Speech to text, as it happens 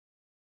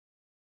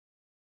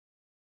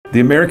The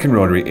American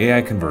Rotary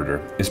AI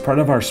converter is part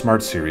of our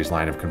Smart Series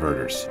line of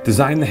converters.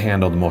 Designed to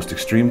handle the most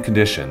extreme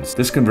conditions,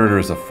 this converter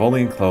is a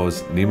fully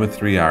enclosed NEMA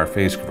 3R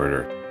phase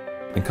converter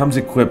and comes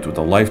equipped with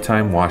a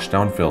lifetime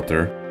washdown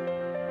filter,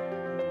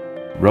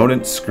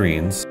 rodent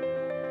screens,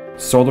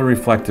 solar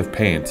reflective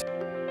paint,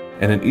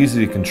 and an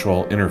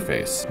easy-to-control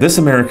interface. This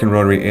American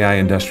Rotary AI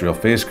industrial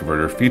phase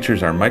converter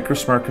features our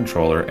MicroSmart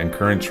controller and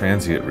current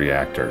transient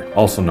reactor,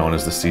 also known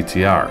as the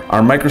CTR.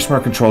 Our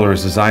MicroSmart controller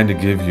is designed to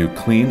give you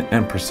clean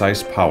and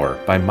precise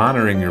power by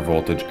monitoring your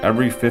voltage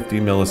every 50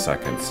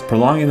 milliseconds,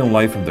 prolonging the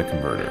life of the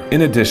converter.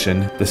 In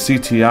addition, the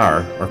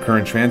CTR, or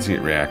current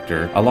transient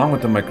reactor, along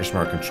with the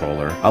MicroSmart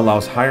controller,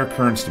 allows higher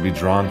currents to be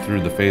drawn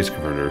through the phase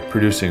converter,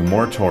 producing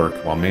more torque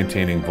while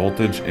maintaining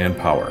voltage and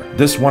power.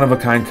 This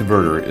one-of-a-kind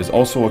converter is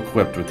also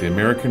equipped with the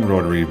American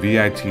Rotary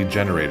VIT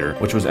generator,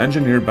 which was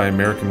engineered by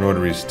American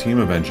Rotary's team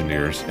of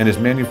engineers and is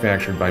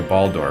manufactured by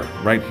Baldor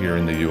right here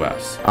in the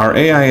US. Our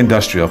AI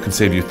Industrial can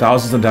save you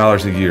thousands of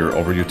dollars a year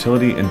over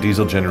utility and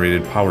diesel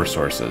generated power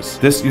sources.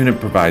 This unit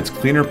provides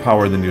cleaner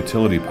power than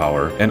utility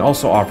power and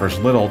also offers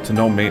little to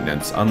no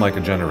maintenance, unlike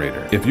a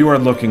generator. If you are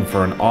looking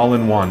for an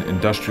all-in-one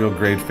industrial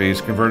grade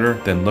phase converter,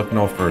 then look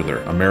no further.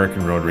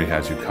 American Rotary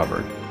has you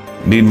covered.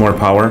 Need more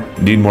power?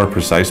 Need more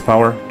precise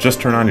power? Just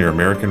turn on your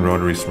American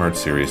Rotary Smart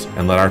Series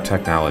and let our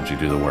technology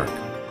do the work.